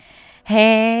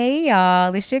Hey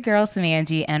y'all, it's your girl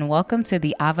Samanji, and welcome to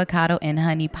the Avocado and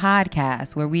Honey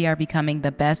podcast, where we are becoming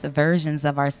the best versions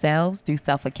of ourselves through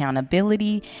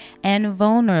self-accountability and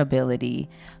vulnerability.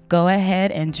 Go ahead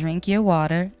and drink your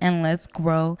water and let's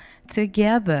grow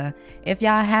together. If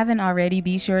y'all haven't already,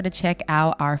 be sure to check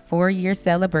out our 4-year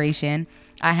celebration.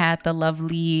 I had the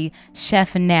lovely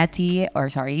Chef Natty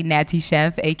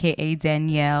Chef, aka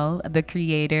Danielle, the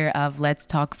creator of Let's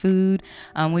Talk Food.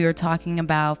 We were talking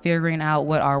about figuring out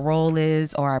what our role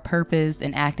is or our purpose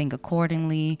and acting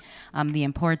accordingly, the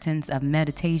importance of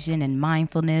meditation and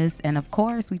mindfulness. And of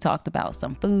course, we talked about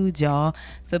some food, y'all.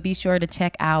 So be sure to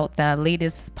check out the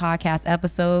latest podcast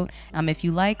episode. If you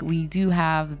like, we do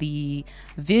have the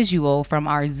visual from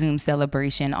our Zoom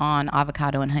celebration on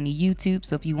Avocado and Honey YouTube.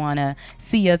 So if you want to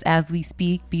see us as we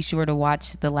speak, be sure to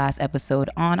watch the last episode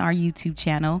on our YouTube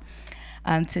channel.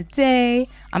 Today,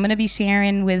 I'm going to be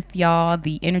sharing with y'all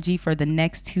the energy for the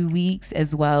next 2 weeks,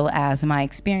 as well as my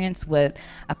experience with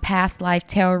a past life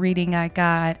tarot reading I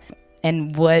got,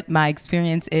 and what my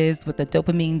experience is with the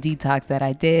dopamine detox that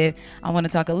I did. I want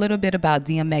to talk a little bit about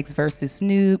DMX versus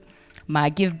Snoop, my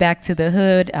give back to the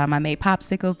hood. I made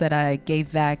popsicles that I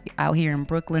gave back out here in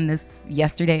Brooklyn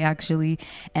yesterday actually.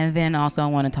 And then also I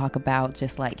want to talk about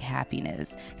just like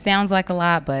happiness. Sounds like a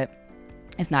lot, but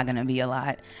it's not going to be a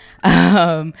lot.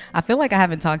 I feel like I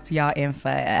haven't talked to y'all in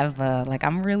forever. Like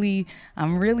I'm really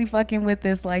fucking with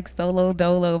this like solo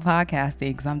dolo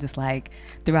podcasting. Cause I'm just like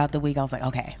throughout the week, I was like,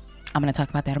 okay, I'm going to talk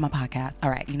about that on my podcast. All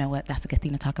right, you know what? That's a good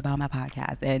thing to talk about on my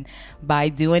podcast. And by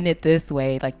doing it this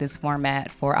way, like this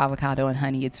format for Avocado and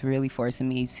Honey, it's really forcing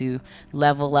me to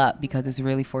level up, because it's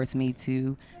really forcing me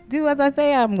to do as I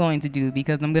say I'm going to do,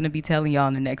 because I'm going to be telling y'all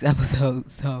in the next episode.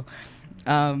 So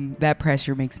that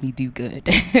pressure makes me do good.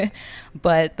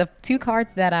 But the 2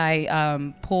 cards that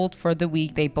I pulled for the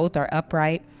week, they both are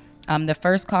upright. The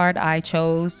first card I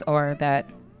chose, or that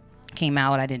came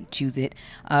out, I didn't choose it,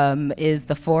 is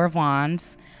the 4 of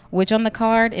Wands, which on the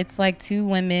card, it's like 2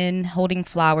 women holding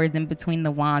flowers in between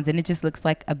the wands, and it just looks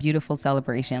like a beautiful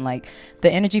celebration. Like the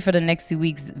energy for the next 2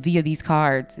 weeks via these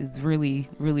cards is really,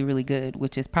 really, really good,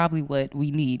 which is probably what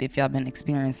we need if y'all been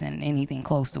experiencing anything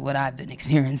close to what I've been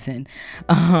experiencing.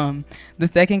 The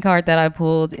second card that I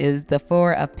pulled is the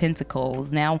 4 of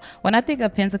Pentacles. Now, when I think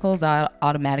of Pentacles, I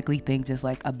automatically think just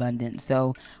like abundance.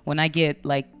 So when I get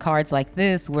like cards like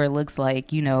this, where it looks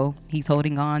like, you know, he's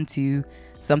holding on to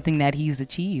something that he's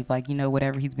achieved, like, you know,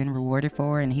 whatever he's been rewarded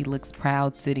for, and he looks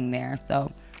proud sitting there.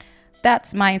 So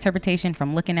that's my interpretation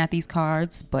from looking at these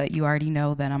cards, but you already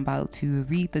know that I'm about to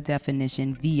read the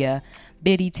definition via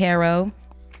Biddy Tarot.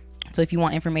 So if you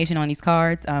want information on these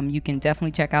cards, you can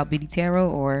definitely check out Biddy Tarot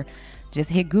or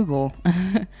just hit Google.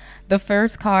 The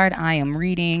first card I am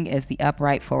reading is the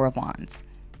upright 4 of Wands.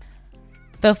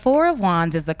 The 4 of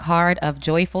Wands is a card of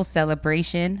joyful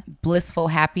celebration, blissful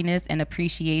happiness, and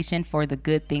appreciation for the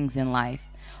good things in life.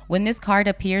 When this card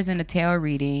appears in a tarot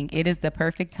reading, it is the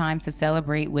perfect time to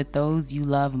celebrate with those you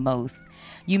love most.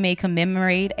 You may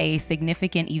commemorate a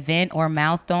significant event or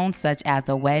milestone, such as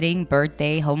a wedding,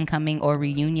 birthday, homecoming, or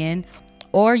reunion.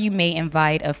 Or you may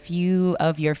invite a few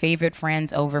of your favorite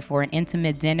friends over for an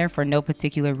intimate dinner for no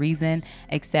particular reason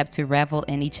except to revel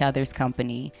in each other's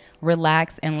company.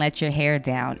 Relax and let your hair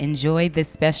down. Enjoy this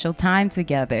special time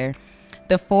together.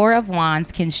 The 4 of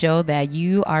Wands can show that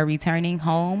you are returning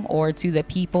home or to the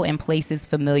people and places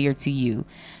familiar to you.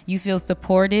 You feel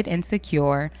supported and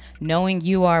secure, knowing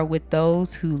you are with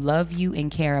those who love you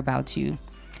and care about you.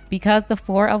 Because the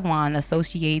 4 of Wands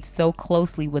associates so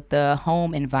closely with the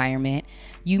home environment,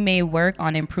 you may work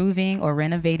on improving or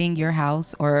renovating your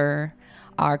house, or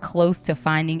are close to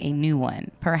finding a new one.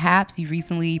 Perhaps you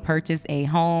recently purchased a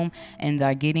home and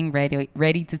are getting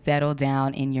ready to settle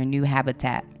down in your new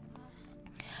habitat.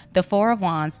 The 4 of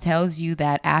Wands tells you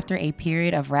that after a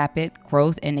period of rapid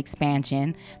growth and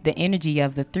expansion, the energy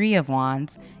of the 3 of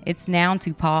Wands, it's now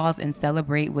to pause and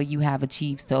celebrate what you have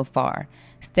achieved so far.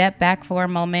 Step back for a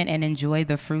moment and enjoy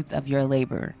the fruits of your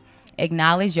labor.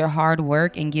 Acknowledge your hard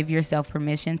work and give yourself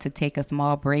permission to take a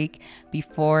small break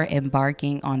before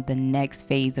embarking on the next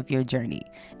phase of your journey.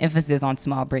 Emphasis on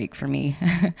small break for me.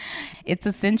 It's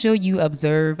essential you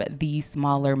observe these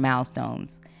smaller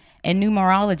milestones. In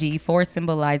numerology, 4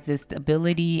 symbolizes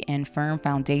stability and firm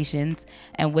foundations,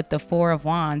 and with the 4 of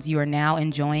Wands, you are now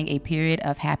enjoying a period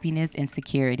of happiness and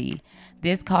security.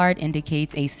 This card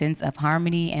indicates a sense of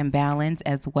harmony and balance,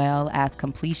 as well as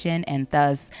completion, and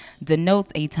thus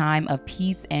denotes a time of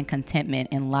peace and contentment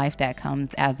in life that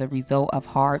comes as a result of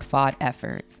hard-fought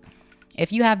efforts.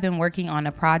 If you have been working on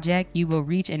a project, you will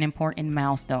reach an important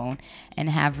milestone and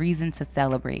have reason to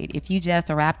celebrate. If you just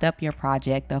wrapped up your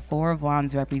project, the Four of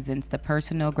Wands represents the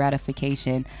personal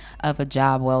gratification of a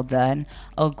job well done,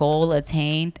 a goal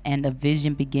attained, and a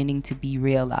vision beginning to be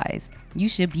realized. You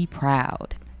should be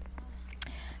proud.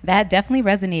 That definitely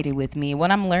resonated with me. What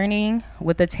I'm learning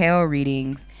with the tarot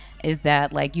readings is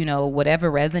that, like, you know,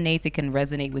 whatever resonates, it can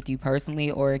resonate with you personally,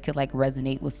 or it could like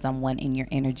resonate with someone in your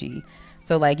energy.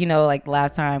 So like, you know, like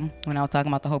last time when I was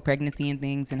talking about the whole pregnancy and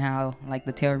things and how like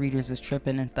the tarot readers was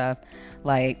tripping and stuff,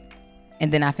 like,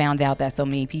 and then I found out that so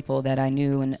many people that I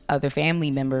knew and other family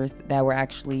members that were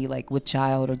actually like with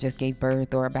child or just gave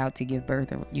birth or about to give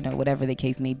birth, or, you know, whatever the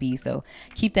case may be. So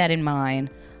keep that in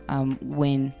mind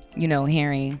when, you know,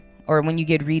 hearing or when you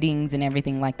get readings and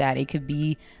everything like that. It could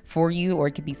be for you, or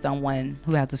it could be someone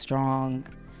who has a strong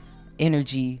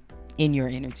energy in your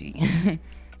energy.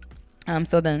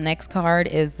 So the next card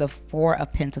is the Four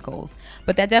of Pentacles.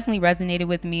 But that definitely resonated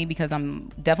with me because I'm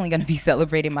definitely going to be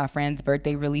celebrating my friend's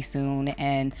birthday really soon.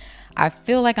 And I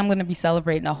feel like I'm going to be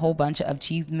celebrating a whole bunch of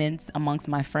achievements amongst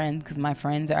my friends, because my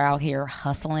friends are out here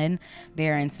hustling.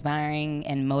 They're inspiring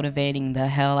and motivating the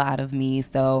hell out of me.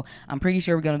 So I'm pretty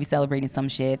sure we're going to be celebrating some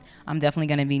shit. I'm definitely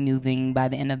going to be moving by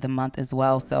the end of the month as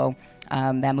well. So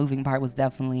that moving part was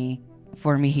definitely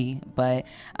for me, but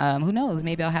who knows,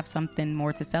 maybe I'll have something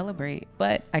more to celebrate.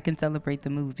 But I can celebrate the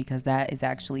move because that is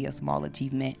actually a small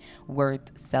achievement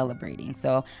worth celebrating.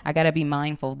 So I gotta be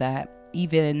mindful that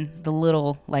even the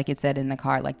little, like it said in the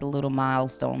card, like the little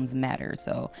milestones matter.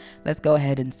 So let's go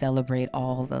ahead and celebrate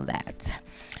all of that.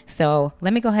 So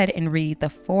let me go ahead and read the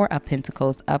Four of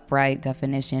Pentacles upright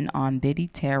definition on Biddy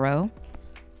Tarot.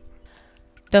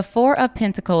 The Four of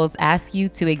Pentacles asks you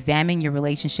to examine your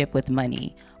relationship with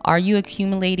money. Are you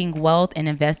accumulating wealth and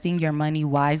investing your money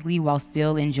wisely while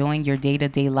still enjoying your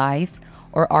day-to-day life?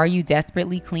 Or are you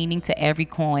desperately clinging to every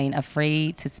coin,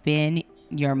 afraid to spend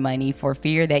your money for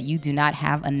fear that you do not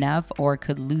have enough or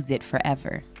could lose it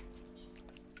forever?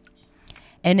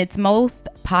 In its most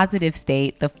positive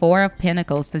state, the Four of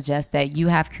Pentacles suggests that you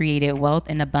have created wealth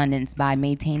and abundance by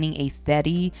maintaining a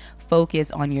steady focus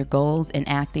on your goals and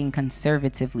acting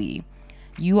conservatively.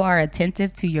 You are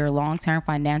attentive to your long-term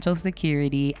financial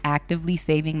security, actively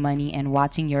saving money and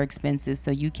watching your expenses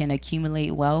so you can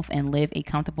accumulate wealth and live a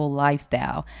comfortable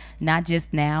lifestyle, not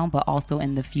just now, but also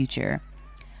in the future.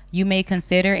 You may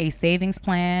consider a savings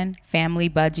plan, family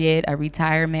budget, a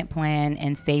retirement plan,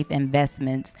 and safe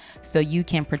investments so you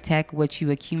can protect what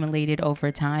you accumulated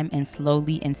over time and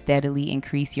slowly and steadily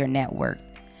increase your net worth.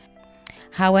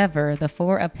 However, the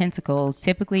Four of Pentacles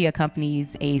typically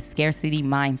accompanies a scarcity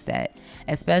mindset,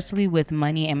 especially with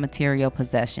money and material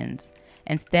possessions.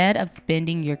 Instead of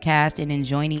spending your cash and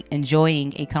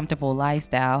enjoying a comfortable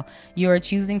lifestyle, you are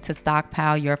choosing to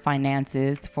stockpile your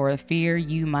finances for fear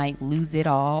you might lose it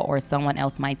all or someone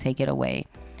else might take it away.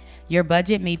 Your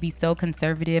budget may be so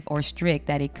conservative or strict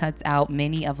that it cuts out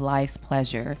many of life's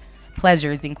pleasures,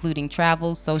 including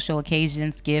travel, social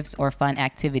occasions, gifts, or fun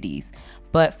activities.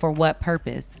 But for what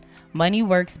purpose? Money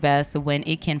works best when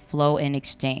it can flow in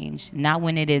exchange, not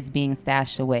when it is being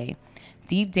stashed away.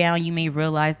 Deep down, you may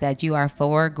realize that you are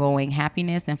foregoing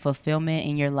happiness and fulfillment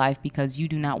in your life because you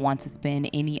do not want to spend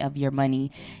any of your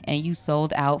money and you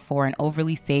sold out for an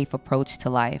overly safe approach to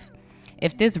life.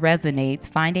 If this resonates,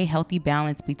 find a healthy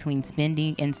balance between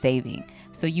spending and saving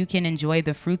so you can enjoy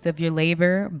the fruits of your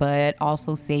labor, but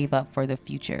also save up for the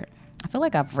future. I feel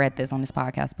like I've read this on this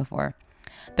podcast before.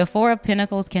 The Four of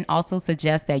Pentacles can also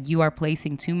suggest that you are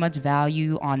placing too much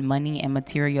value on money and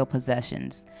material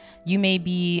possessions. You may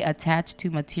be attached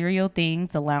to material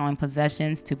things, allowing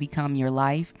possessions to become your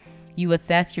life. You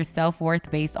assess your self-worth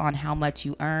based on how much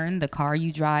you earn, the car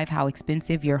you drive, how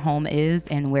expensive your home is,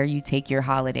 and where you take your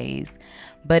holidays.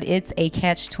 But it's a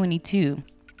catch-22.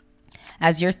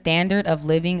 As your standard of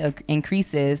living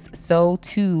increases, so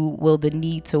too will the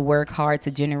need to work hard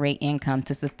to generate income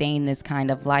to sustain this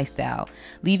kind of lifestyle,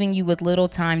 leaving you with little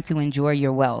time to enjoy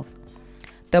your wealth.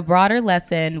 The broader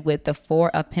lesson with the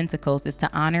Four of Pentacles is to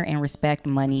honor and respect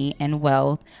money and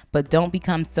wealth, but don't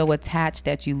become so attached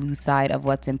that you lose sight of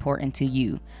what's important to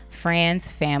you: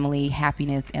 friends, family,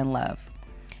 happiness, and love.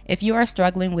 If you are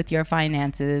struggling with your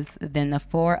finances, then the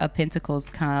Four of Pentacles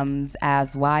comes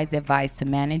as wise advice to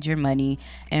manage your money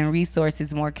and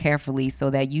resources more carefully so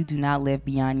that you do not live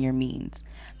beyond your means.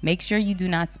 Make sure you do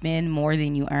not spend more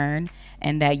than you earn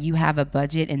and that you have a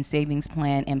budget and savings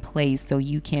plan in place so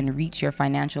you can reach your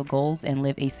financial goals and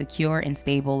live a secure and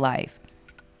stable life.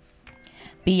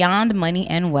 Beyond money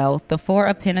and wealth, the Four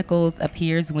of Pentacles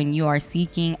appears when you are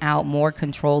seeking out more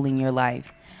control in your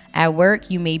life. At work,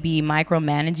 you may be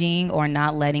micromanaging or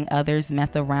not letting others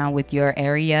mess around with your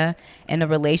area. In a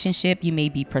relationship, you may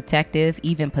be protective,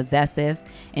 even possessive,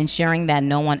 ensuring that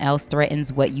no one else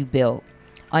threatens what you built.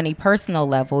 On a personal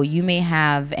level, you may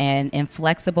have an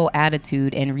inflexible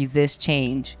attitude and resist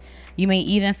change. You may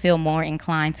even feel more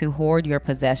inclined to hoard your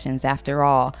possessions. After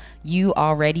all, you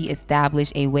already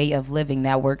established a way of living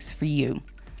that works for you.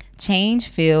 Change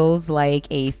feels like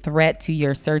a threat to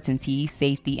your certainty,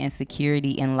 safety, and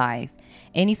security in life.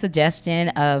 Any suggestion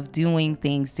of doing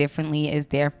things differently is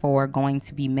therefore going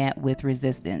to be met with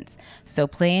resistance. So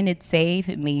playing it safe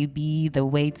may be the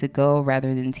way to go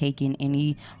rather than taking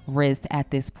any risk at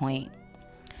this point.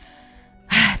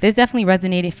 This definitely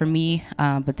resonated for me,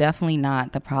 but definitely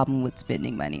not the problem with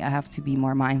spending money. I have to be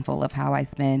more mindful of how I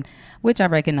spend, which I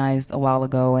recognized a while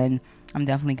ago, and I'm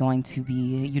definitely going to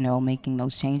be, making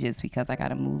those changes because I got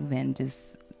to move and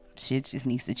just shit just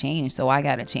needs to change. So I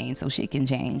got to change so shit can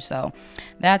change. So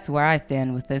that's where I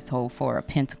stand with this whole Four of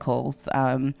Pentacles.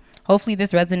 Hopefully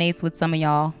this resonates with some of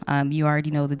y'all. You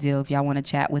already know the deal if y'all want to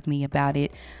chat with me about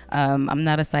it. I'm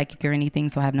not a psychic or anything,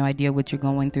 so I have no idea what you're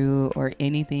going through or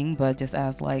anything, but just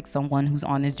as like someone who's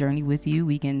on this journey with you,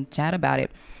 we can chat about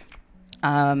it.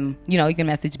 You can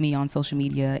message me on social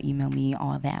media, email me,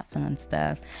 all that fun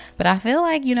stuff. But I feel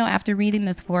like, after reading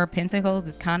this Four of Pentacles,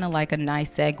 it's kind of like a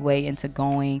nice segue into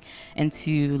going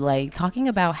into like talking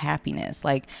about happiness.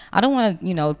 Like, I don't want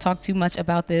to, talk too much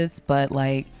about this, but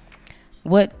like,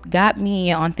 what got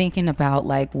me on thinking about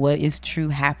like what is true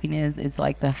happiness is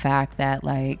like the fact that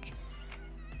like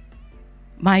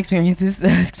my experiences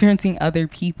experiencing other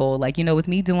people, like, with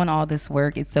me doing all this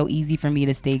work, it's so easy for me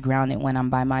to stay grounded when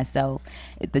I'm by myself.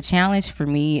 The challenge for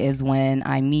me is when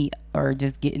I meet or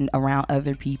just getting around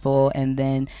other people and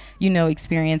then,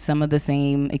 experience some of the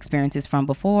same experiences from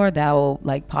before that will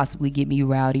like possibly get me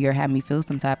rowdy or have me feel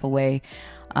some type of way.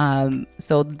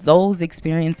 So those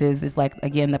experiences is like,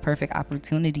 again, the perfect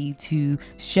opportunity to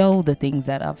show the things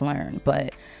that I've learned.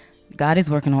 But God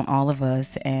is working on all of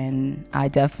us, and I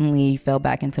definitely fell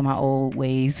back into my old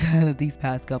ways these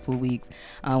past couple of weeks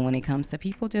when it comes to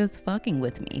people just fucking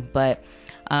with me. But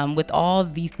with all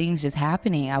these things just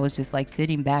happening, I was just like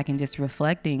sitting back and just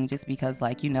reflecting, just because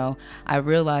like, I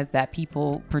realized that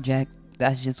people project.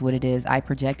 That's just what it is. I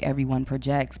project, everyone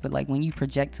projects. But like when you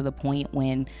project to the point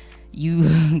when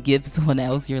you give someone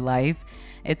else your life,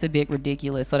 it's a bit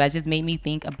ridiculous. So that just made me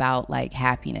think about like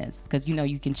happiness, because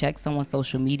you can check someone's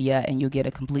social media and you'll get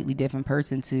a completely different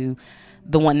person to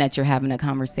the one that you're having a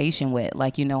conversation with.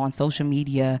 Like, on social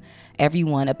media,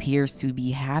 everyone appears to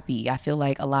be happy. I feel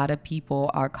like a lot of people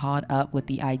are caught up with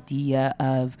the idea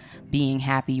of being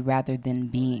happy rather than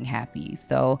being happy.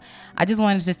 So I just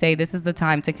wanted to say this is the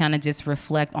time to kind of just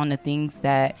reflect on the things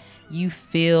that you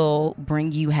feel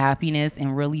bring you happiness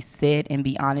and really sit and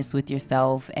be honest with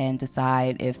yourself and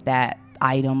decide if that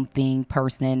item, thing,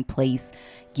 person, place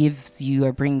gives you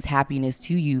or brings happiness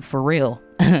to you for real.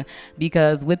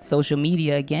 Because with social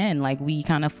media, again, like we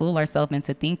kind of fool ourselves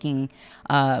into thinking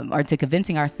or to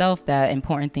convincing ourselves that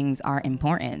important things are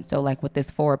important. So like with this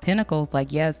Four of Pentacles,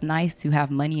 like, yeah, it's nice to have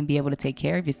money and be able to take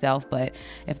care of yourself, but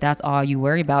if that's all you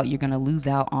worry about, you're going to lose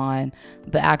out on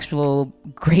the actual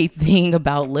great thing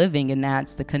about living, and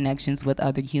that's the connections with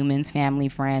other humans, family,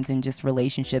 friends, and just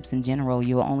relationships in general.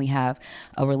 You will only have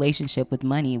a relationship with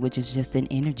money, which is just an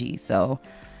energy. So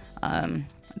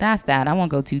that's that. I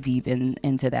won't go too deep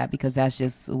into that because that's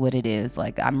just what it is.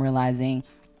 Like, I'm realizing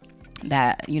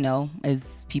that,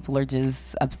 as people are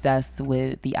just obsessed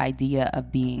with the idea of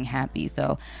being happy.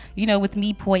 So, with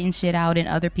me pointing shit out in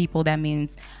other people, that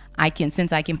means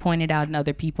since I can point it out in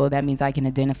other people, that means I can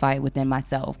identify it within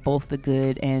myself, both the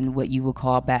good and what you would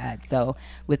call bad. So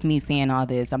with me saying all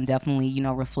this, I'm definitely,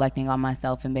 reflecting on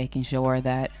myself and making sure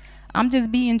that I'm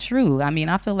just being true. I mean,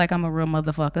 I feel like I'm a real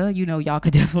motherfucker. Y'all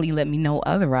could definitely let me know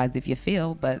otherwise if you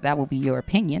feel, but that will be your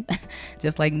opinion.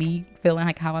 Just like me feeling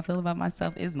like how I feel about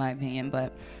myself is my opinion.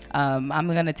 But I'm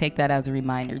going to take that as a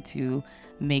reminder to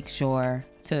make sure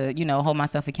to, hold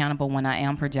myself accountable when I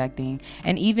am projecting.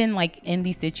 And even like in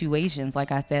these situations,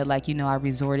 like I said, like, I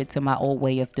resorted to my old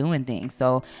way of doing things.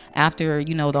 So after,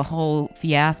 the whole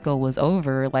fiasco was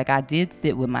over, like I did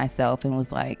sit with myself and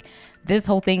was like, this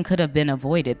whole thing could have been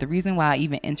avoided. The reason why I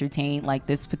even entertained like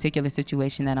this particular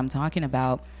situation that I'm talking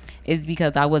about is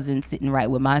because I wasn't sitting right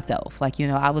with myself. Like,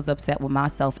 I was upset with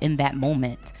myself in that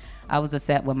moment. I was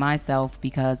upset with myself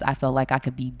because I felt like I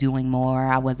could be doing more.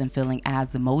 I wasn't feeling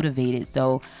as motivated.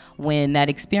 So when that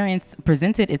experience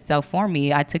presented itself for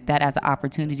me, I took that as an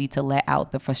opportunity to let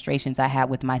out the frustrations I had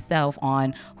with myself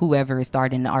on whoever is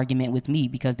starting an argument with me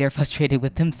because they're frustrated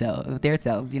with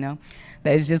themselves, you know?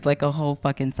 That's just like a whole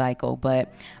fucking cycle.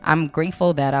 But I'm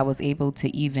grateful that I was able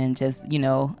to even just,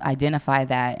 identify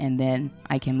that, and then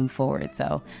I can move forward.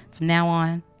 So from now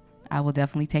on, I will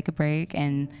definitely take a break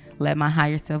and let my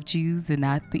higher self choose and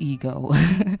not the ego.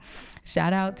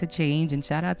 Shout out to change and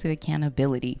shout out to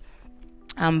accountability.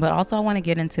 But also I want to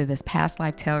get into this past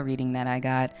life tarot reading that I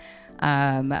got.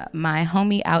 My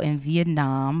homie out in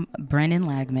Vietnam, Brennan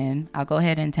Lagman, I'll go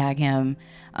ahead and tag him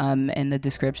in the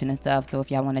description and stuff. So if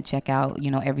y'all want to check out,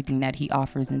 everything that he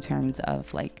offers in terms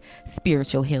of like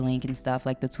spiritual healing and stuff,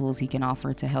 like the tools he can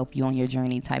offer to help you on your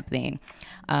journey type thing.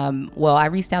 Well, I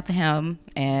reached out to him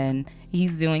and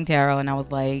he's doing tarot, and I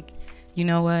was like, you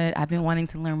know what? I've been wanting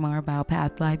to learn more about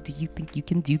past life. Do you think you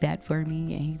can do that for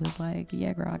me? And he was like,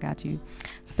 yeah, girl, I got you.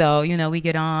 So, we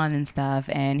get on and stuff.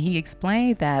 And he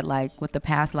explained that like with the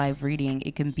past life reading,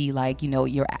 it can be like,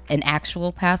 you're an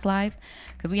actual past life,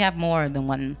 because we have more than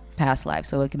one past life.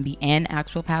 So it can be an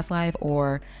actual past life,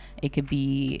 or it could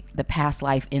be the past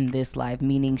life in this life,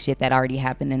 meaning shit that already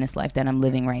happened in this life that I'm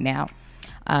living right now.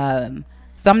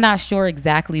 So I'm not sure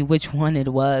exactly which one it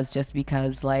was, just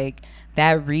because like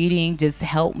that reading just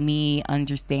helped me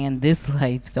understand this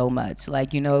life so much.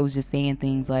 Like, it was just saying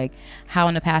things like how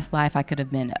in the past life I could have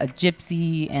been a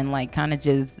gypsy and like kind of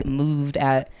just moved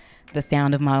at the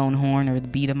sound of my own horn or the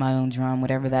beat of my own drum,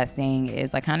 whatever that saying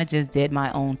is. I kind of just did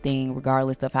my own thing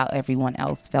regardless of how everyone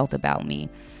else felt about me.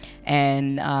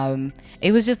 And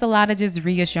it was just a lot of just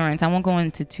reassurance. I won't go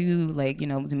into too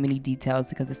many details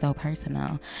because it's so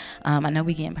personal. I know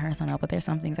we getting personal, but there's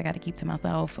some things I got to keep to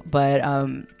myself. But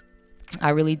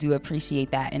I really do appreciate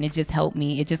that. And it just helped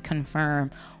me. It just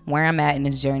confirmed where I'm at in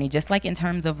this journey, just like in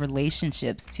terms of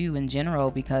relationships too in general,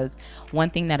 because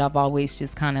one thing that I've always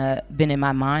just kind of been in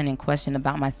my mind and questioned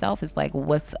about myself is like,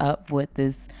 what's up with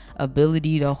this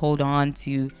ability to hold on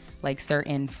to like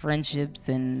certain friendships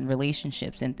and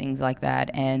relationships and things like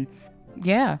that. And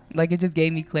yeah, like it just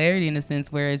gave me clarity in a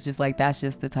sense where it's just like, that's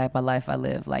just the type of life I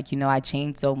live. Like, I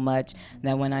changed so much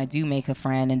that when I do make a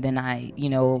friend and then I,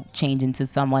 change into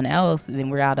someone else, then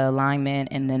we're out of alignment,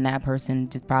 and then that person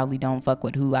just probably don't fuck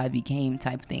with who I became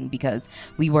type thing, because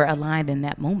we were aligned in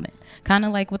that moment. Kind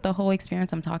of like with the whole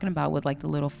experience I'm talking about with like the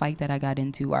little fight that I got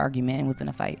into, argument, it wasn't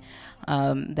a fight,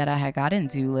 that I had got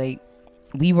into, like,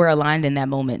 we were aligned in that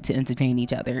moment to entertain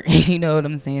each other. You know what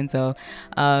I'm saying? So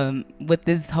with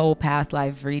this whole past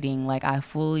life reading, like I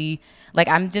fully, like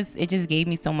it just gave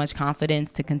me so much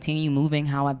confidence to continue moving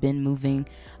how I've been moving,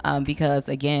 because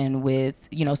again, with,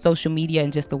 social media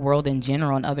and just the world in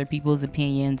general and other people's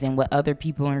opinions and what other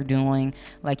people are doing,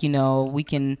 like, we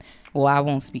can, well, I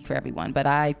won't speak for everyone, but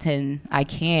I can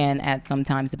at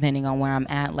sometimes, depending on where I'm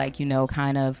at, like,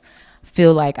 kind of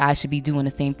feel like I should be doing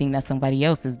the same thing that somebody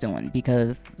else is doing,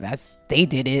 because they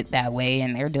did it that way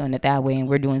and they're doing it that way and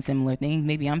we're doing similar things.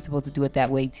 Maybe I'm supposed to do it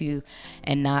that way too,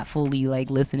 and not fully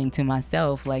like listening to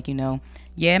myself. Like,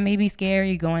 yeah, it may be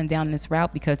scary going down this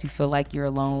route because you feel like you're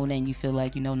alone and you feel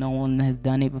like, no one has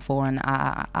done it before and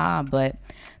but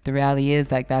the reality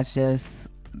is like, that's just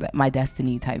my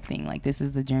destiny type thing. Like, this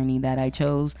is the journey that I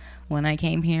chose when I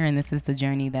came here, and this is the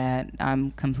journey that I'm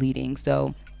completing.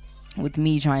 So with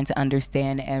me trying to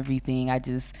understand everything, I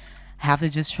just have to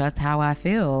just trust how I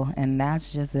feel, and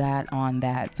that's just that on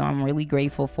that. So I'm really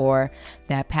grateful for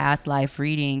that past life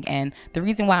reading, and the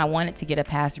reason why I wanted to get a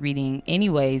past reading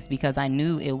anyways, because I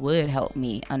knew it would help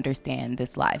me understand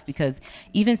this life, because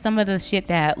even some of the shit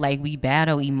that like we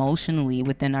battle emotionally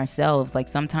within ourselves, like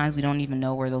sometimes we don't even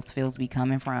know where those feels be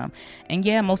coming from. And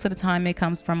yeah, most of the time it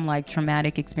comes from like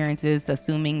traumatic experiences,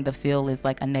 assuming the feel is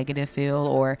like a negative feel,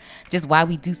 or just why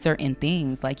we do certain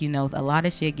things. Like, a lot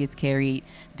of shit gets carried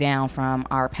down from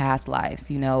our past lives.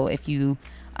 If you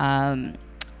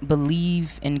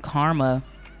believe in karma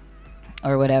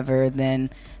or whatever, then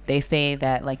they say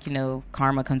that like,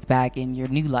 karma comes back in your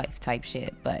new life type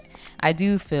shit. But I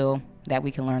do feel that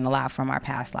we can learn a lot from our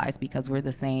past lives, because we're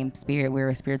the same spirit. We're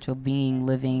a spiritual being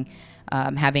living,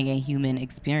 having a human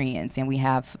experience, and we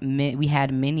had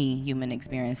many human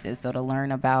experiences. So to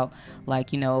learn about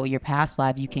like, your past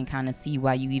life, you can kind of see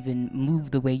why you even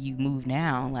move the way you move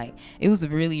now. Like, it was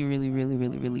really, really, really,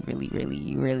 really, really, really,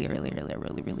 really, really, really, really,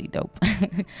 really, really dope.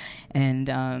 And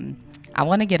I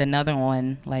want to get another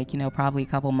one, like, probably a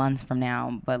couple months from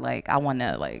now, but like I want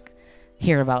to like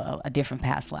hear about a different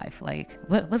past life. Like,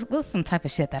 what's some type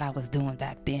of shit that I was doing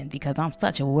back then, because I'm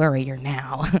such a worrier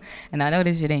now. And I know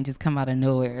this shit ain't just come out of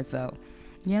nowhere. So,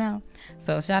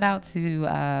 so shout out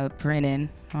to Brennan,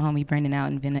 my homie Brennan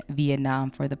out in Vietnam,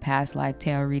 for the past life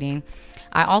tarot reading.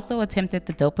 I also attempted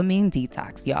the dopamine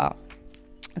detox, y'all.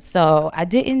 So I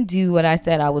didn't do what I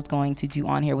said I was going to do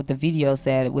on here, what the video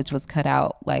said, which was cut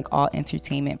out like all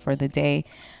entertainment for the day.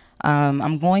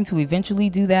 I'm going to eventually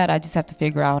do that. I just have to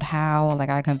figure out how.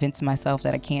 Like, I convinced myself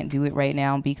that I can't do it right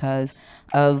now because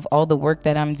of all the work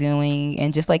that I'm doing,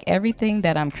 and just like everything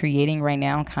that I'm creating right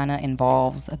now kind of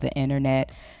involves the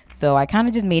internet. So I kind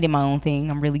of just made it my own thing.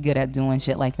 I'm really good at doing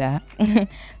shit like that.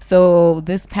 So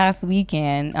this past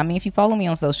weekend, I mean, if you follow me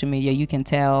on social media, you can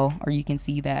tell, or you can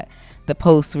see that the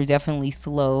posts were definitely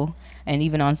slow. And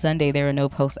even on Sunday, there were no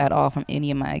posts at all from any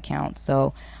of my accounts.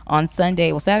 So on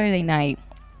Saturday night,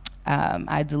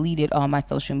 I deleted all my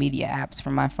social media apps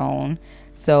from my phone,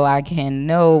 so I can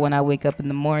know when I wake up in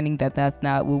the morning that that's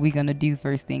not what we're going to do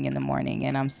first thing in the morning.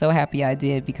 And I'm so happy I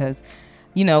did, because,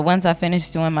 once I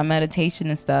finished doing my meditation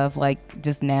and stuff, like,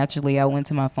 just naturally I went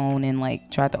to my phone and like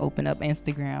tried to open up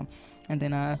Instagram, and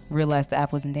then I realized the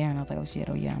app wasn't there, and I was like,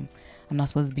 oh yeah, I'm not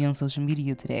supposed to be on social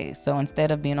media today. So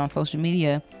instead of being on social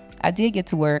media, I did get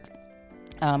to work.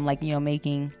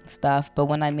 Making stuff. But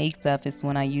when I make stuff, it's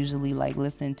when I usually like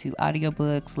listen to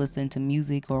audiobooks, listen to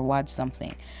music, or watch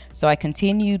something. So I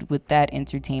continued with that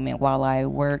entertainment while I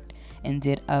worked and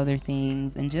did other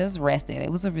things and just rested. It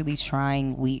was a really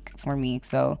trying week for me.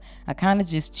 So I kind of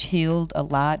just chilled a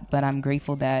lot, but I'm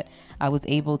grateful that I was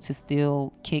able to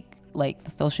still kick like the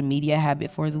social media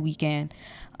habit for the weekend.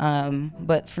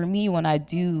 But for me, when I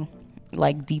do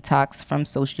like detox from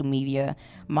social media,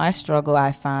 my struggle,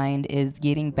 I find, is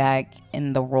getting back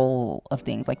in the role of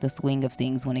things, like the swing of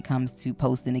things, when it comes to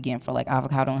posting again for like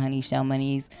Avocado and Honey Shell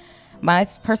Monies. My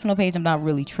personal page, I'm not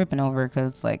really tripping over,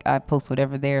 because like I post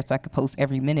whatever there, so I could post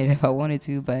every minute if I wanted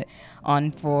to. But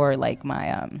for like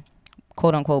my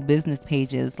quote unquote business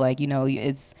pages, like,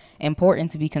 it's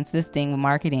important to be consistent with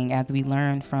marketing, as we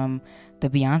learned from the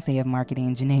Beyonce of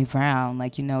marketing, Janae Brown.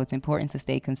 Like, it's important to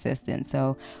stay consistent.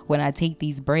 So when I take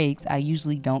these breaks, I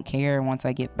usually don't care once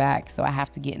I get back. So I have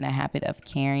to get in the habit of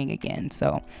caring again.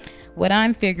 So what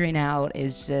I'm figuring out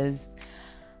is just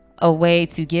a way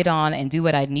to get on and do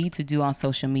what I need to do on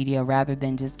social media, rather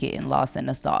than just getting lost in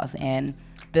the sauce. And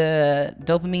the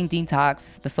dopamine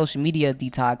detox, the social media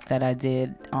detox that I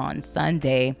did on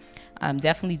Sunday,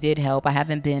 definitely did help. I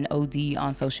haven't been OD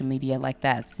on social media like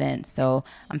that since. So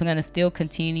I'm going to still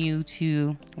continue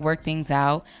to work things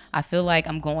out. I feel like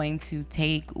I'm going to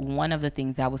take one of the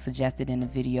things that was suggested in the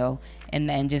video and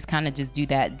then just kind of just do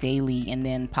that daily, and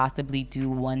then possibly do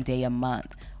one day a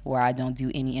month where I don't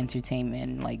do any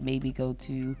entertainment, like maybe go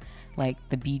to like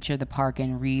the beach or the park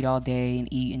and read all day and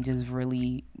eat and just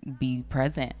really be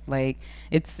present. Like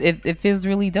it feels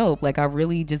really dope. Like I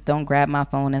really just don't grab my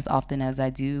phone as often as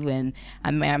I do. And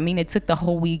I mean it took the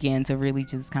whole weekend to really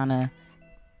just kind of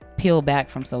peel back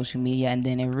from social media, and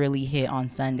then it really hit on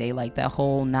Sunday. Like that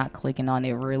whole not clicking on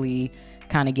it really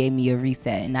kind of gave me a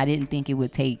reset, and I didn't think it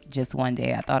would take just one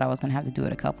day. I thought I was gonna have to do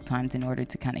it a couple times in order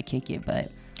to kind of kick it,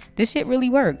 but this shit really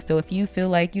works. So if you feel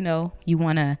like, you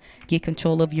want to get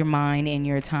control of your mind and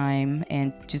your time,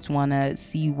 and just want to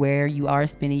see where you are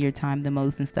spending your time the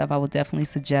most and stuff, I would definitely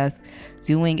suggest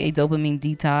doing a dopamine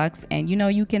detox. And,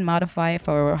 you can modify it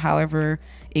for however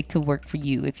it could work for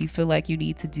you. If you feel like you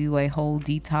need to do a whole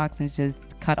detox and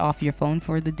just cut off your phone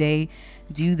for the day,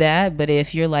 do that. But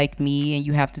if you're like me and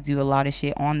you have to do a lot of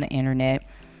shit on the internet,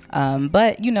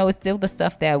 but it's still the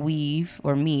stuff that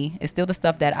it's still the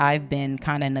stuff that I've been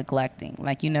kind of neglecting.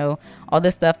 Like, all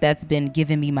the stuff that's been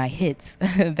giving me my hits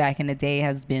back in the day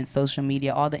has been social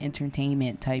media, all the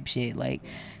entertainment type shit, like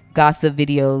gossip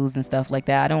videos and stuff like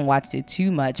that. I don't watch it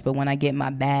too much, but when I get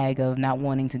my bag of not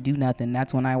wanting to do nothing,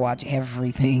 that's when I watch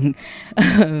everything.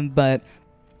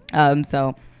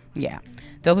 So yeah.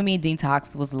 Dopamine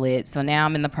detox was lit. So now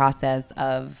I'm in the process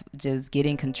of just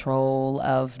getting control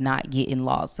of not getting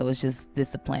lost. So it's just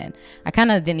discipline. I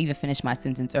kind of didn't even finish my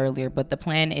sentence earlier, but the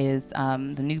plan is,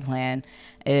 the new plan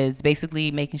is basically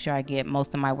making sure I get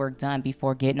most of my work done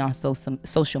before getting on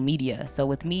social media. So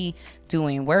with me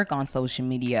doing work on social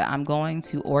media, I'm going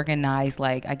to organize,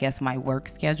 like, I guess my work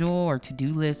schedule or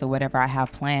to-do list or whatever I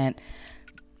have planned.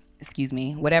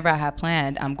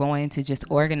 I'm going to just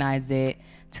organize it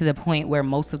to the point where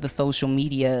most of the social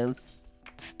media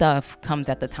stuff comes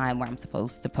at the time where I'm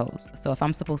supposed to post. So if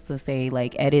I'm supposed to say,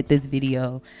 like, edit this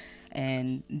video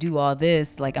and do all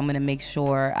this, like I'm gonna make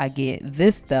sure I get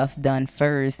this stuff done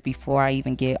first before I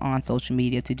even get on social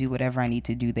media to do whatever I need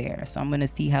to do there. So I'm gonna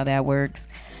see how that works,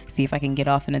 see if I can get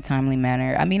off in a timely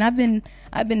manner. I mean, I've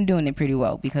been doing it pretty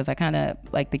well because I kind of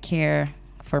like the care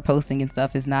for posting and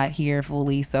stuff is not here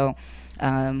fully, so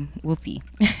we'll see.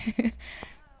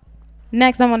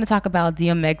 Next, I want to talk about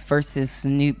DMX versus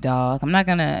Snoop Dogg.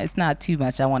 It's not too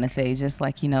much I want to say, just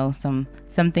like, some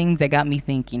things that got me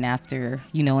thinking after,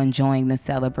 enjoying the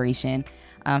celebration.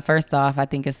 First off, I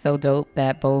think it's so dope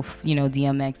that both,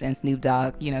 DMX and Snoop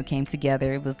Dogg, came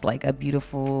together. It was like a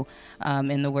beautiful,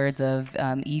 in the words of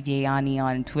Evie Ayani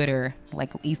on Twitter,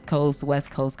 like East Coast, West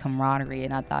Coast camaraderie.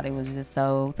 And I thought it was just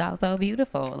so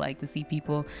beautiful, like to see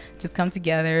people just come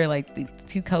together, like the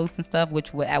two coasts and stuff,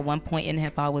 which at one point in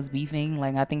hip hop was beefing.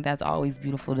 Like, I think that's always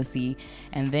beautiful to see.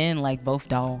 And then like both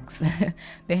dogs,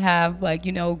 they have like,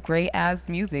 great ass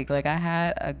music. Like, I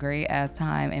had a great ass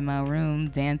time in my room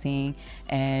dancing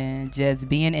and just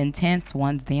being intense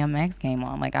once DMX came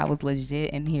on. Like, I was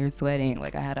legit in here sweating.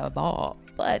 Like, I had a ball.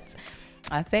 But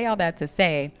I say all that to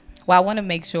say, well, I want to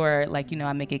make sure, like,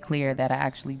 I make it clear that I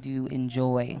actually do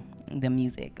enjoy the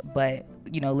music. But,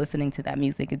 listening to that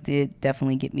music, it did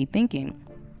definitely get me thinking.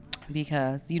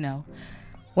 Because,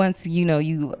 once,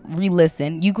 you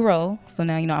re-listen, you grow. So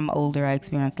now, I'm older, I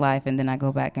experience life, and then I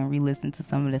go back and re-listen to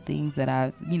some of the things that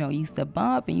I, used to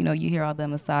bump. And, you hear all the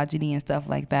misogyny and stuff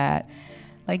like that.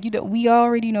 Like, we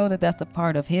already know that that's a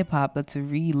part of hip hop, but to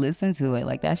re-listen to it,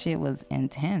 like, that shit was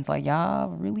intense. Like, y'all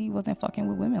really wasn't fucking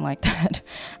with women like that.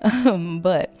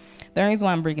 But the reason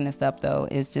why I'm bringing this up, though,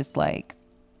 is just like,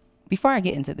 before I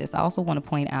get into this, I also want to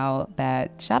point out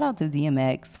that shout out to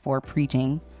DMX for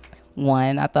preaching.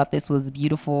 One, I thought this was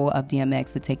beautiful of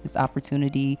DMX to take this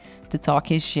opportunity to talk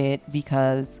his shit,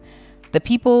 because the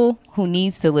people who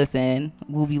needs to listen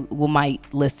might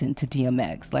listen to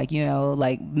DMX. Like,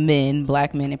 like men,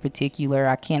 black men in particular.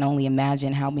 I can't only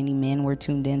imagine how many men were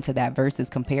tuned into that versus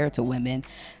compared to women.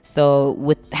 So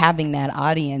with having that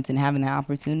audience and having the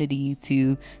opportunity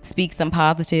to speak some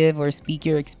positive or speak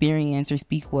your experience or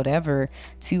speak whatever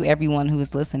to everyone who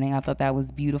is listening, I thought that was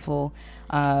beautiful.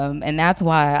 And that's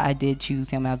why I did choose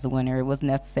him as the winner. It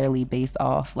wasn't necessarily based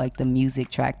off like the music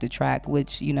track to track,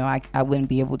 which, I wouldn't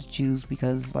be able to choose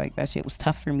because like that shit was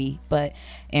tough for me. But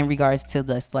in regards to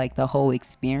this, like the whole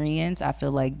experience, I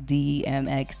feel like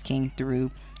DMX came through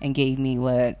and gave me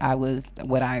what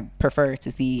I prefer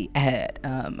to see at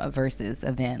a versus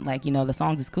event. Like, the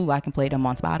songs is cool. I can play them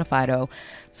on Spotify though.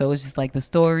 So it's just like the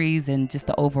stories and just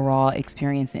the overall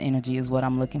experience and energy is what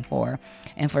I'm looking for.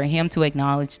 And for him to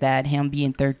acknowledge that, him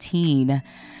being 13,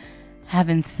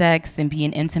 having sex and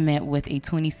being intimate with a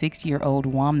 26-year-old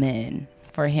woman,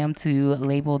 for him to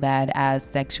label that as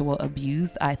sexual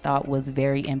abuse, I thought was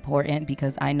very important,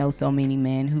 because I know so many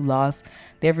men who lost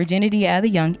their virginity at a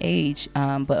young age,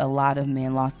 but a lot of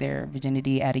men lost their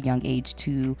virginity at a young age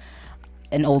to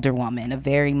an older woman, a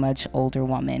very much older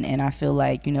woman. And I feel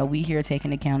like, we here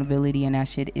taking accountability, and that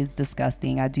shit is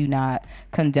disgusting. I do not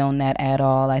condone that at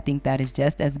all. I think that is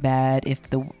just as bad if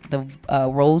the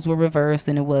roles were reversed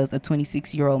and it was a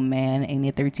 26-year-old man and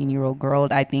a 13-year-old girl.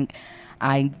 I think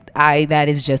that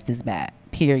is just as bad,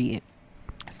 period.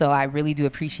 So I really do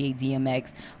appreciate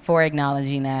DMX for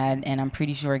acknowledging that, and I'm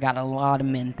pretty sure it got a lot of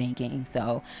men thinking.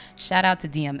 So shout out to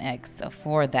DMX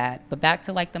for that. But back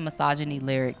to like the misogyny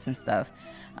lyrics and stuff.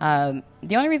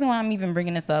 The only reason why I'm even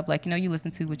bringing this up, like, you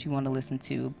listen to what you want to listen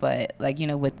to, but like,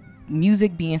 with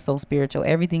music being so spiritual,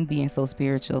 everything being so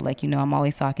spiritual, like, I'm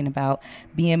always talking about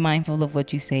being mindful of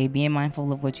what you say, being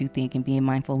mindful of what you think, and being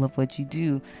mindful of what you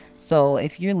do. So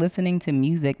if you're listening to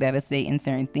music that is saying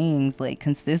certain things like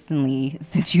consistently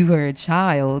since you were a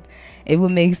child, it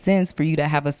would make sense for you to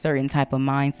have a certain type of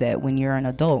mindset when you're an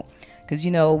adult. Because,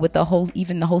 with the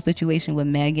whole situation with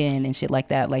Megan and shit like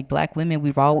that, like black women,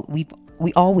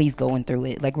 we always going through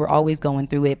it. Like, we're always going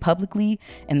through it publicly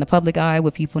in the public eye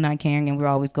with people not caring, and we're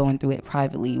always going through it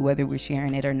privately, whether we're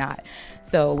sharing it or not.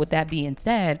 So with that being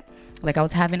said, like, I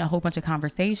was having a whole bunch of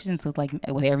conversations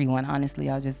with everyone. Honestly,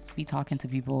 I'll just be talking to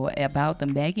people about the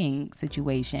Megan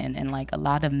situation, and like a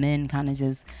lot of men kind of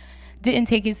just didn't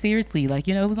take it seriously. Like,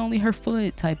 it was only her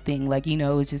foot type thing. Like, it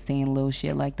was just saying little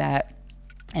shit like that.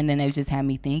 And then it just had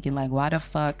me thinking, like, why the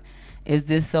fuck is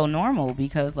this so normal?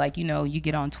 Because like, you know, you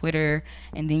get on Twitter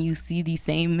and then you see these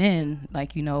same men,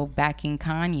 like, you know, backing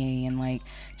Kanye and like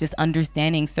just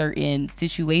understanding certain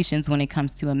situations when it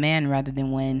comes to a man rather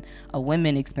than when a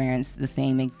woman experienced the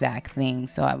same exact thing.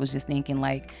 So I was just thinking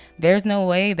like, there's no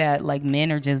way that like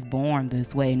men are just born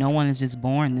this way. No one is just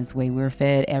born this way. We're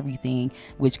fed everything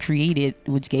which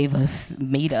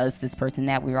made us this person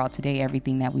that we are all today,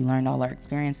 everything that we learned, all our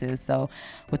experiences. So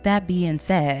with that being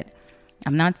said,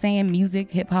 I'm not saying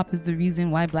music, hip hop is the reason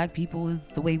why black people is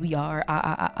the way we are,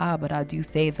 but I do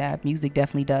say that music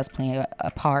definitely does play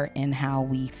a part in how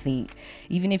we think.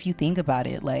 Even if you think about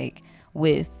it, like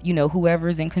with, you know,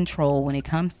 whoever's in control when it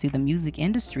comes to the music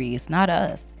industry, it's not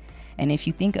us. And if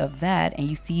you think of that and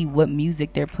you see what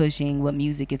music they're pushing, what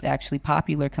music is actually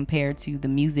popular compared to the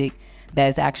music that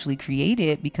is actually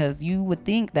created, because you would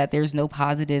think that there's no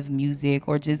positive music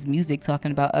or just music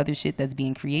talking about other shit that's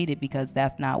being created, because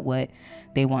that's not what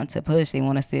they want to push. They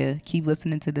want us to keep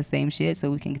listening to the same shit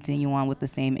so we can continue on with the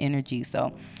same energy.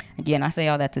 So again, I say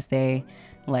all that to say,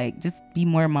 like, just be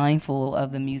more mindful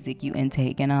of the music you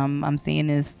intake. And I'm saying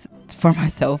this for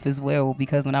myself as well,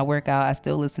 because when I work out, I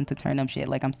still listen to turn up shit.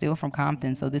 Like, I'm still from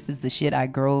Compton, so this is the shit I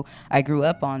grew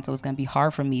up on. So it's gonna be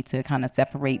hard for me to kind of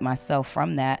separate myself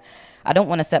from that. I don't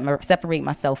want to separate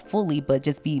myself fully, but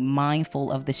just be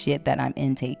mindful of the shit that I'm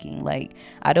intaking. Like,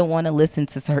 I don't want to listen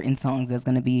to certain songs that's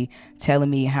going to be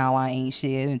telling me how I ain't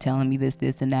shit and telling me this,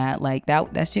 and that. Like,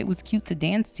 that shit was cute to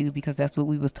dance to because that's what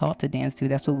we was taught to dance to.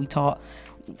 That's what we taught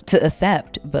to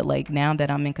accept. But like, now that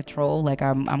I'm in control, like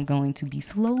I'm going to be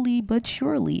slowly but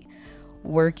surely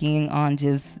working on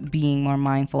just being more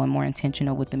mindful and more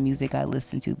intentional with the music I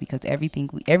listen to, because everything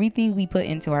we put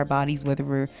into our bodies, whether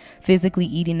we're physically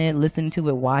eating it, listening to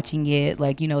it, watching it,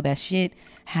 like, you know, that shit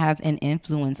has an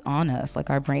influence on us.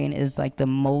 Like, our brain is like the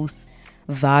most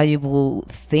valuable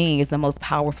thing, is the most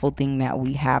powerful thing that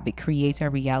we have. It creates our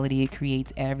reality, it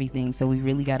creates everything. So we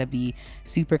really got to be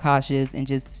super cautious and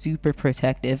just super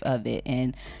protective of it.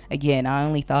 And again, I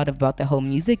only thought about the whole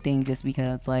music thing just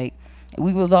because, like,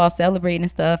 we was all celebrating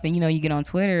and stuff, and you know, you get on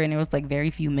Twitter and there was like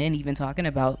very few men even talking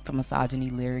about the misogyny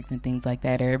lyrics and things like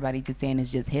that. Everybody just saying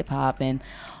it's just hip hop and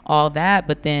all that.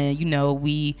 But then, you know,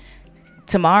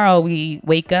 tomorrow we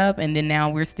wake up and then now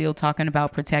we're still talking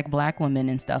about protect black women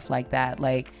and stuff like that.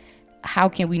 Like, how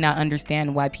can we not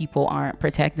understand why people aren't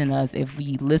protecting us if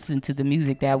we listen to the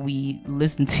music that we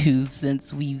listen to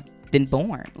since we've been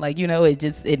born? Like, you know,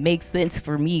 it makes sense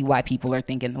for me why people are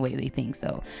thinking the way they think.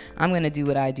 So I'm gonna do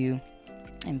what I do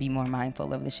and be more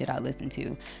mindful of the shit I listen to.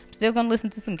 I'm still gonna listen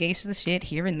to some gangsta shit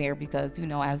here and there because, you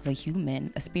know, as a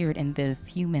human, a spirit in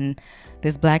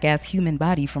this black ass human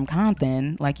body from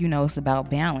Compton, like, you know, it's about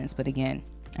balance. But again,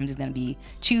 I'm just gonna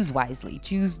choose wisely,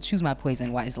 choose my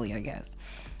poison wisely, I guess.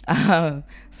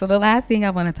 So the last thing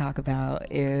I want to talk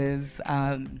about is,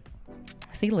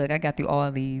 see, look, I got through all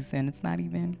of these and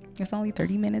it's only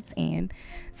 30 minutes in.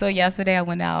 So yesterday I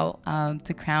went out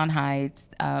to Crown Heights.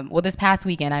 This past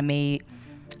weekend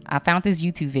I found this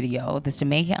YouTube video. This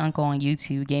Jamaican uncle on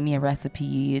YouTube gave me a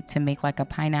recipe to make like a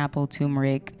pineapple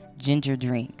turmeric ginger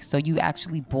drink. So you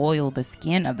actually boil the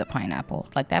skin of the pineapple.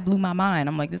 Like, that blew my mind.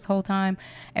 I'm like, this whole time,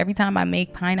 every time I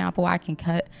make pineapple, I can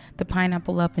cut the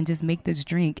pineapple up and just make this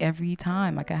drink. Every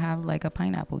time I could have like a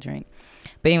pineapple drink.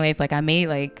 But anyways, like, I made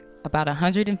like about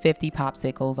 150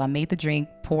 popsicles. I made the drink,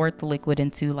 poured the liquid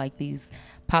into like these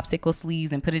popsicle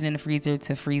sleeves and put it in the freezer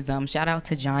to freeze them. Shout out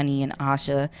to Johnny and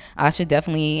Asha. Asha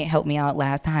definitely helped me out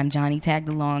last time. Johnny tagged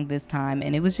along this time,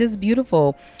 and it was just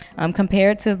beautiful.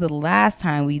 Compared to the last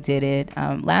time we did it,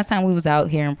 last time we was out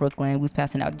here in Brooklyn, we was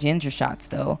passing out ginger shots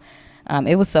though.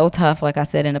 It was so tough, like I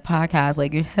said in the podcast,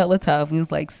 like, hella tough. We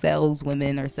was like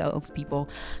saleswomen or salespeople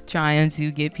trying to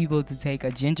get people to take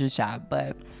a ginger shot.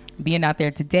 But being out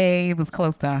there today, it was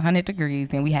close to 100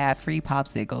 degrees and we had free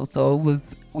popsicles. So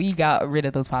we got rid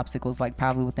of those popsicles like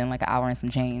probably within like an hour and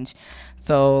some change.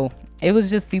 So it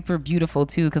was just super beautiful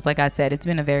too, because like I said, it's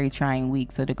been a very trying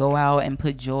week. So to go out and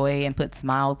put joy and put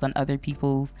smiles on other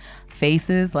people's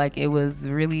faces, like, it was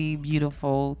really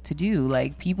beautiful to do.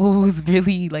 Like, people was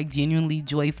really like genuinely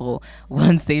joyful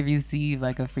once they received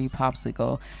like a free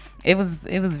popsicle. It was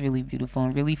really beautiful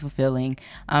and really fulfilling.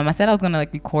 I said I was gonna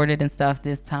like record it and stuff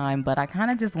this time, but I kind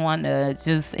of just want to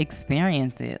just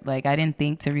experience it. Like, I didn't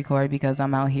think to record because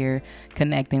I'm out here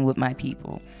connecting with my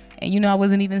people. And, you know, I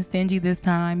wasn't even stingy this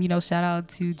time. You know, shout out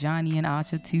to Johnny and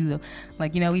Asha too.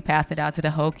 Like, you know, we passed it out to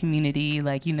the whole community,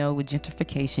 like, you know, with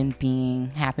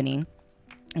gentrification happening.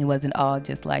 It wasn't all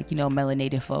just like, you know,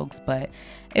 melanated folks, but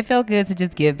it felt good to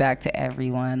just give back to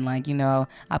everyone. Like, you know,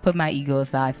 I put my ego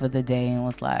aside for the day and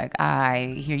was like, all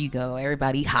right, here you go.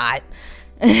 Everybody hot.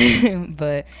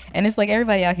 But and it's like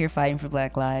everybody out here fighting for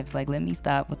Black lives. Like, let me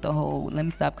stop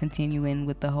continuing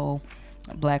with the whole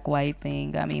black white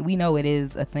thing. I mean, we know it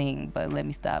is a thing, but let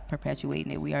me stop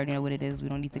perpetuating it. We already know what it is. We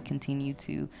don't need to continue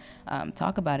to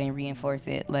talk about it and reinforce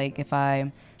it. Like, if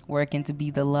I working to be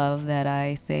the love that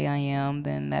I say I am,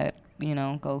 then that,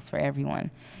 goes for everyone.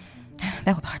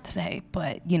 That was hard to say,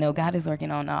 but God is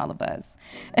working on all of us.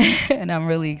 And I'm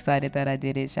really excited that I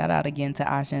did it. Shout out again to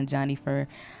Asha and Johnny for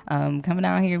coming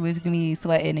out here with me,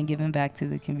 sweating and giving back to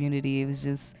the community. It's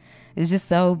just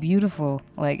so beautiful.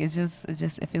 Like, it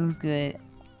feels good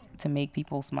to make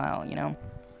people smile,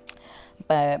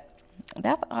 But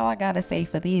that's all I gotta say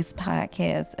for this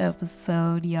podcast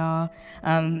episode, y'all.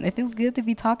 It feels good to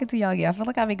be talking to y'all. Yeah, I feel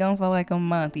like I've been going for like a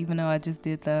month, even though I just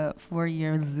did the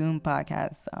 4-year Zoom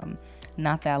podcast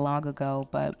not that long ago.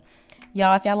 But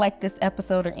y'all, if y'all like this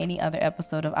episode or any other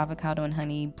episode of Avocado and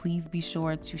Honey, please be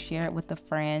sure to share it with a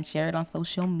friend. Share it on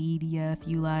social media if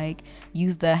you like.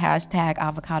 Use the hashtag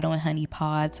Avocado and Honey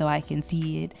Pod so I can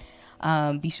see it.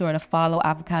 Be sure to follow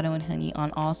Avocado and Honey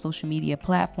on all social media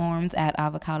platforms at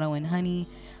Avocado and Honey.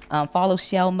 Follow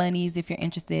Shell Monies if you're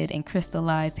interested in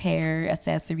crystallized hair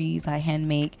accessories. I hand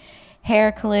make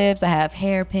hair clips. I have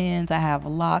hairpins. I have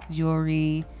lock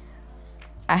jewelry.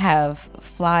 I have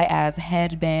fly ass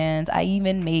headbands. I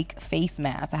even make face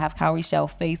masks. I have cowrie shell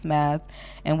face masks,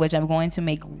 in which I'm going to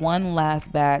make one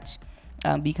last batch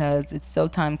because it's so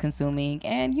time consuming.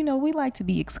 And, we like to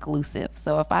be exclusive.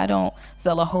 So if I don't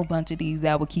sell a whole bunch of these,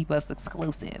 that will keep us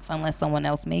exclusive unless someone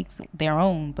else makes their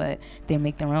own. But if they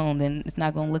make their own, then it's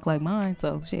not going to look like mine.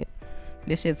 So shit.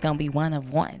 This shit's gonna be one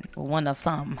of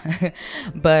some.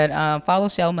 But follow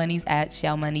Shell Monies at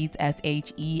Shell Monies,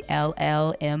 SHELLMONIES.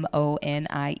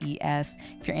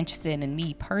 If you're interested in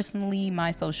me personally,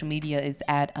 my social media is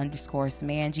at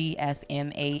 _Smangie,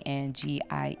 SMANGIEE.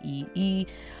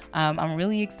 I'm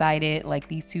really excited. Like,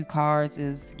 these 2 cars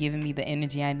is giving me the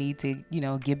energy I need to,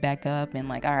 get back up and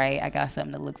like, all right, I got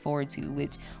something to look forward to,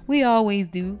 which we always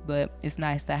do, but it's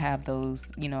nice to have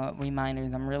those,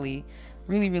 reminders. I'm really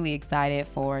excited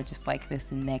for just like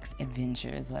this next adventure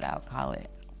is what I'll call it.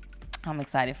 I'm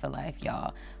excited for life,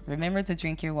 y'all. Remember to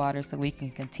drink your water so we can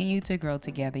continue to grow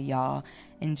together, y'all.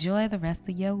 Enjoy the rest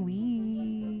of your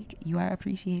week. You are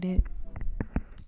appreciated.